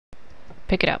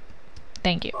Pick it up.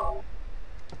 Thank you.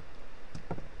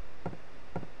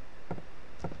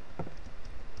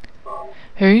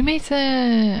 Harry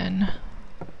Mason!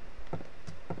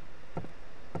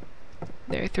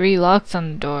 There are 3 locks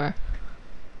on the door.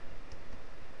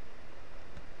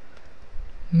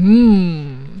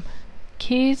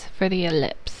 Keys for the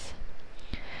ellipse.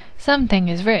 Something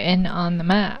is written on the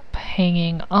map,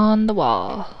 hanging on the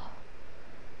wall.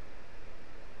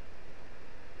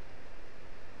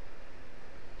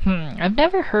 I've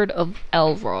never heard of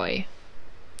Elroy.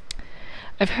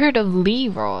 I've heard of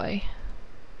Leroy.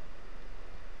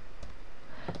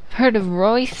 I've heard of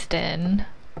Royston.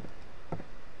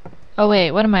 Oh wait,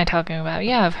 what am I talking about?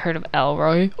 Yeah, I've heard of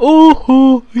Elroy.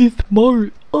 Oh, he's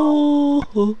smart.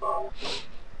 Oh.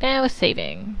 Now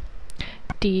saving.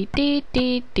 Dee dee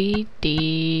dee dee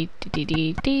dee dee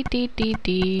dee dee dee dee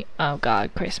dee. Oh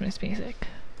god, Christmas music.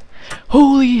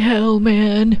 Holy hell,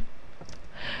 man!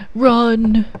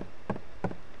 Run!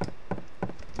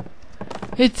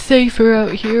 It's safer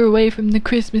out here, away from the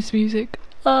Christmas music.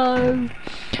 Oh.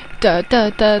 Da da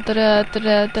da da da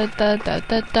da da da da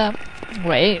da da.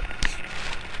 Wait.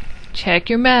 Check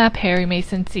your map, Harry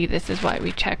Mason. See, this is why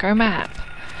we check our map.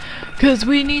 'Cause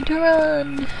we need to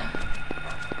run.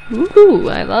 Ooh,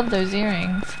 I love those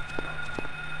earrings.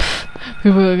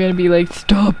 People are gonna be like,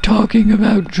 stop talking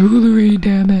about jewelry,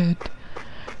 damn it.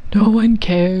 No one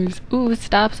cares. Ooh,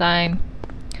 stop sign.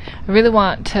 I really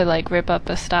want to like rip up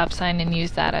a stop sign and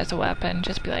use that as a weapon.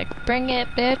 Just be like, bring it,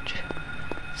 bitch.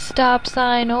 Stop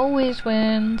sign always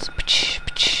wins.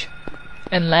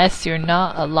 Unless you're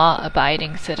not a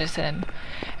law-abiding citizen,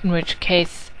 in which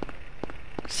case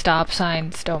stop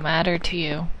signs don't matter to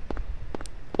you.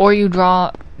 Or you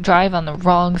drive on the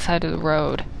wrong side of the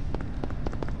road,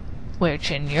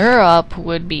 which in Europe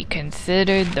would be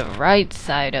considered the right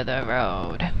side of the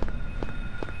road.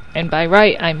 And by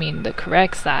right, I mean the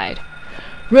correct side.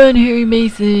 Run, Harry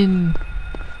Mason!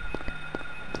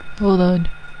 Hold on.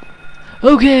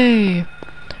 Okay!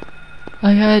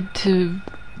 I had to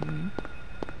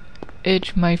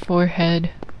itch my forehead.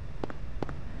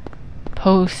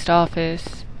 Post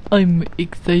office. I'm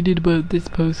excited about this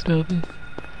post office.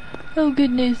 Oh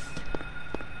goodness.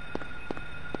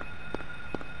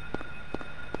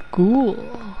 Cool.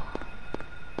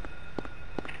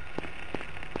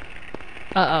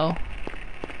 Uh-oh.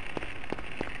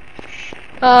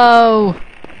 Oh!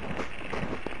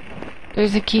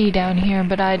 There's a key down here,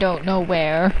 but I don't know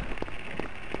where.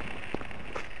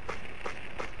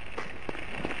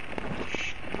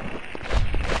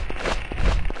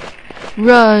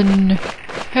 Run!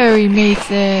 Harry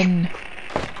Mason!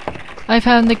 I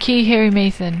found the key, Harry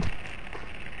Mason.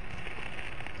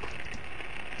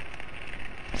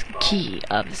 It's the key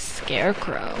of the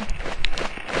Scarecrow.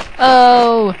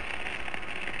 Oh!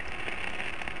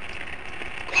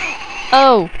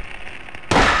 Oh!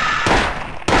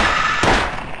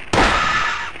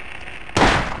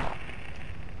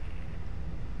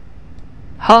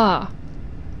 Ha!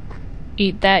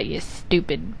 Eat that, you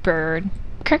stupid bird.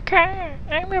 Caw-caw,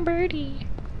 I'm a birdie.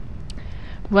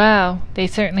 Wow, they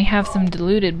certainly have some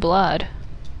diluted blood.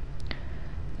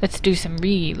 Let's do some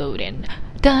reloading.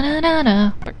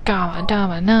 Da-na-na-na,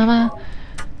 ba-ga-ma-da-ma-na-ma.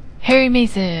 Harry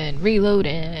Mason,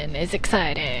 reloading is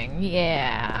exciting,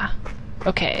 yeah.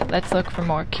 Okay, let's look for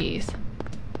more keys.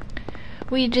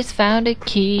 We just found a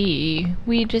key.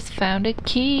 We just found a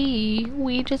key.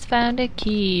 We just found a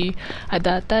key. A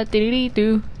da da dee dee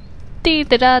doo. Dee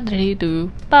da da dee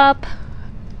doo. Bop.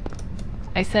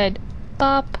 I said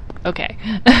bop. Okay.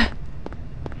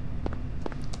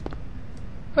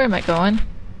 Where am I going?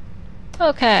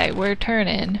 Okay, we're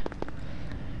turning.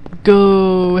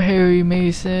 Go, Harry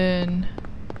Mason.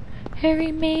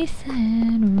 Harry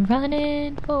Mason,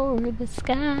 running for the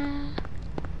sky.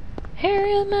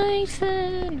 Harry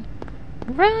Mason,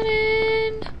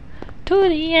 running to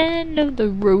the end of the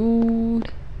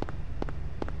road.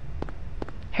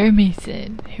 Harry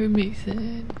Mason,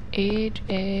 H-A-R-Y-N.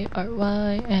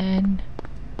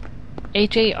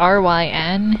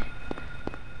 H-A-R-Y-N?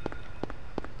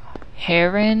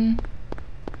 Heron?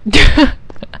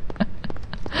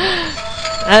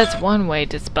 That's one way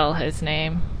to spell his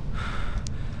name.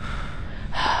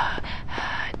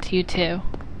 It's you too.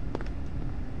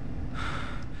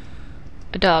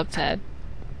 A dog's head.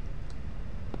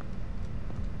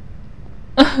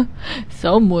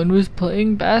 Someone was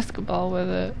playing basketball with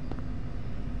it.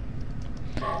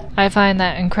 I find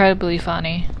that incredibly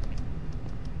funny.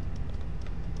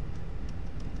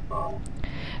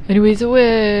 Anyways,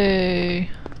 away!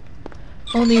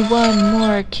 Only one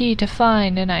more key to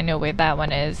find, and I know where that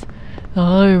one is.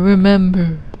 I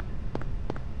remember.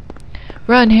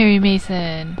 Run, Harry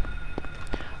Mason!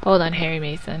 Hold on, Harry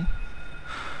Mason.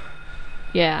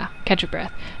 Yeah, catch your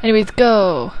breath. Anyways,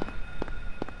 go!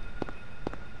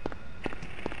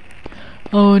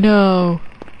 Oh no!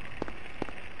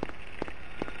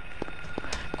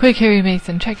 Quick, Harry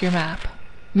Mason, check your map.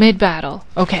 Mid-battle.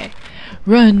 Okay.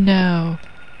 Run now!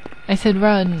 I said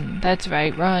run. That's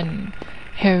right, run.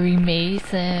 Harry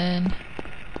Mason.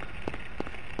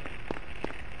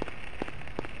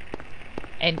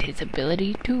 And his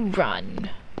ability to run.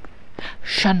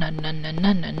 And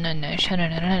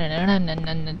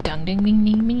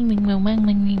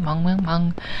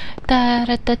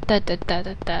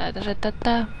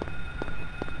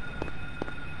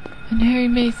Harry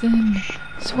Mason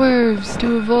swerves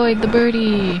to avoid the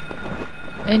birdie.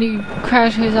 And he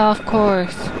crashes off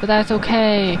course, but that's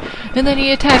okay. And then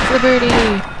he attacks the birdie.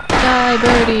 Die,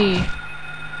 birdie.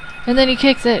 And then he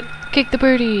kicks it. Kick the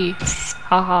birdie.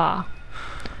 Haha.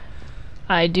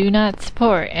 I do not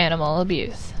support animal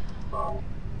abuse.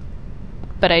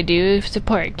 But I do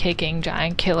support kicking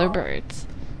giant killer birds.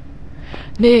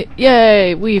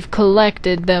 Yay! We've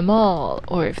collected them all.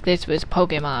 Or if this was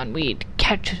Pokemon, we'd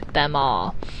catch them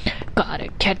all. Gotta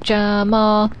catch 'em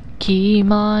all.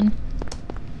 Keemon.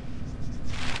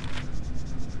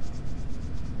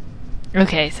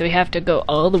 Okay, so we have to go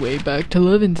all the way back to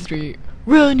Levin Street.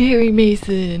 Run, Harry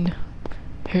Mason!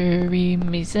 Harry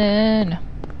Mason.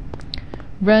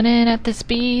 Running at the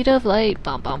speed of light.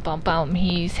 Bum bum bum bum.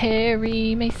 He's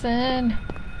Harry Mason.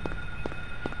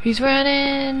 He's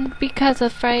running because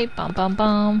of fright. Bum bum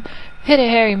bum. Hit it,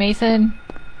 Harry Mason.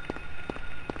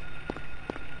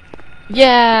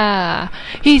 Yeah!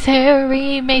 He's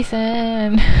Harry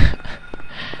Mason!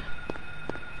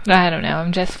 I don't know,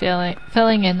 I'm just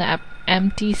filling in the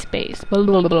empty space. Blah,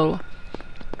 blah, blah.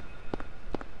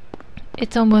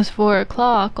 It's almost 4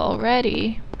 o'clock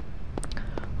already.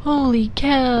 Holy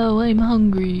cow, I'm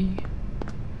hungry.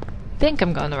 I think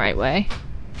I'm going the right way.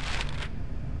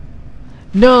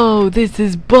 No, this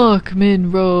is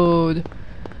Buckman Road.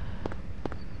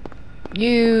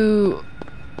 You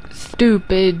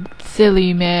stupid,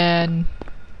 silly man.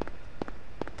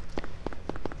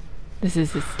 This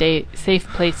is a safe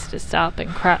place to stop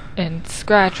and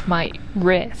scratch my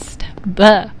wrist.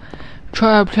 Blah.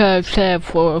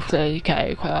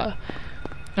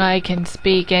 I can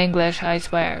speak English, I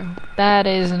swear. That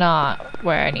is not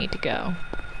where I need to go.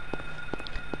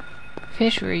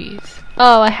 Fisheries.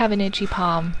 Oh, I have an itchy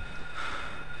palm.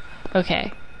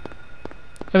 Okay.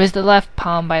 It was the left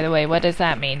palm, by the way. What does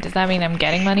that mean? Does that mean I'm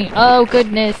getting money? Oh,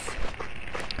 goodness!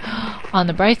 On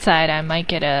the bright side, I might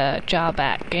get a job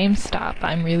at GameStop.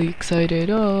 I'm really excited.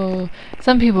 Oh,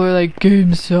 some people are like,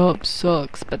 GameStop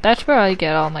sucks. But that's where I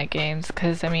get all my games,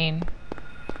 because, I mean,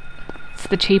 it's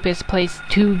the cheapest place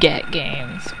to get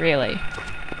games, really.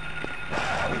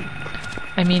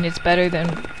 I mean, it's better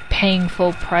than paying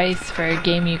full price for a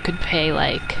game you could pay,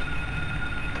 like,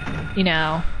 you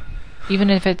know, even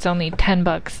if it's only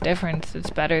 $10 difference, it's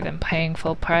better than paying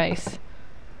full price.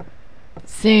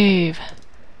 Save.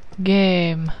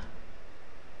 Game.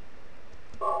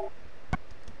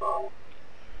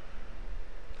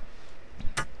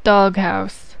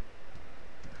 Doghouse.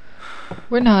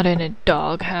 We're not in a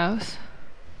doghouse.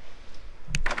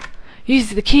 Use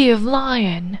the key of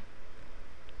lion.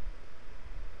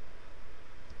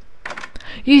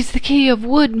 Use the key of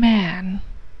woodman.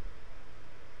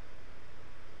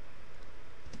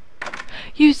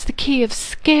 Use the key of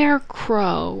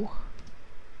scarecrow.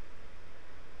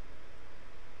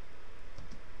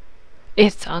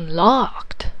 It's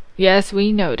unlocked. Yes,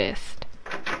 we noticed.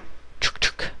 Chuk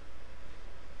chuk.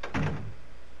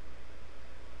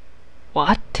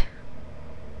 What?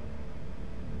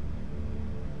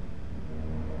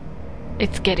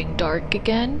 It's getting dark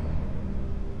again?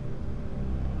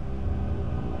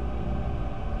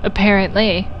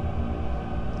 Apparently.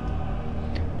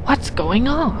 What's going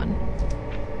on?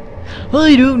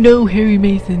 I don't know, Harry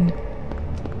Mason.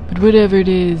 But whatever it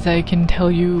is, I can tell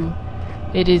you,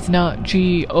 it is not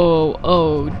G-O-O-D.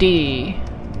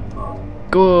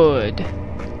 Good.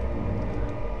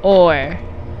 Or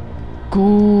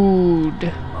good.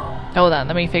 Hold on,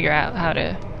 let me figure out how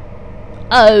to...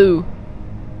 Oh!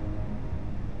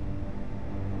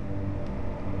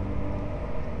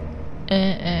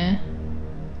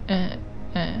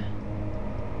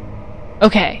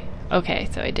 Okay. Okay,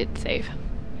 so I did save.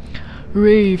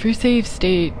 Hooray for save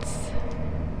states.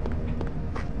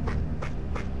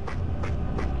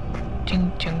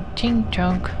 Ching chung ching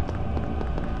chunk.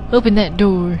 Open that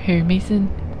door, Harry Mason.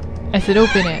 I said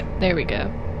open it. There we go.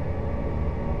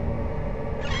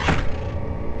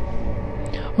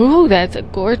 Ooh, that's a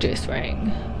gorgeous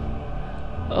ring.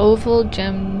 Oval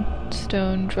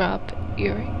gemstone drop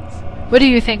earrings. What do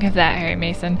you think of that, Harry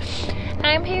Mason?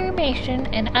 I'm Harry Mason,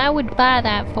 and I would buy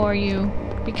that for you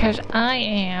because I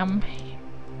am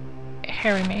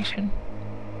Harry Mason.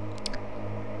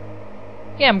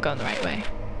 Yeah, I'm going the right way.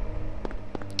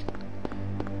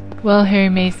 Well, Harry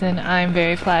Mason, I'm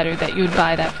very flattered that you would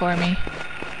buy that for me.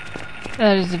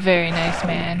 That is a very nice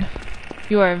man.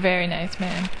 You are a very nice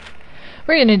man.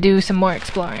 We're gonna do some more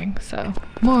exploring, so...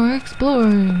 More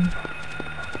exploring!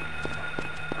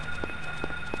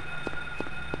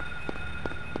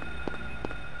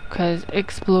 'Cause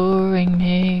exploring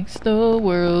makes the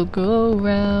world go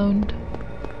round.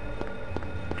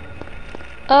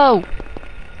 Oh!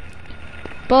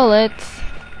 Bullets!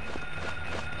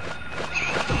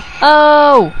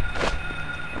 Oh!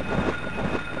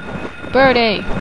 Birdie!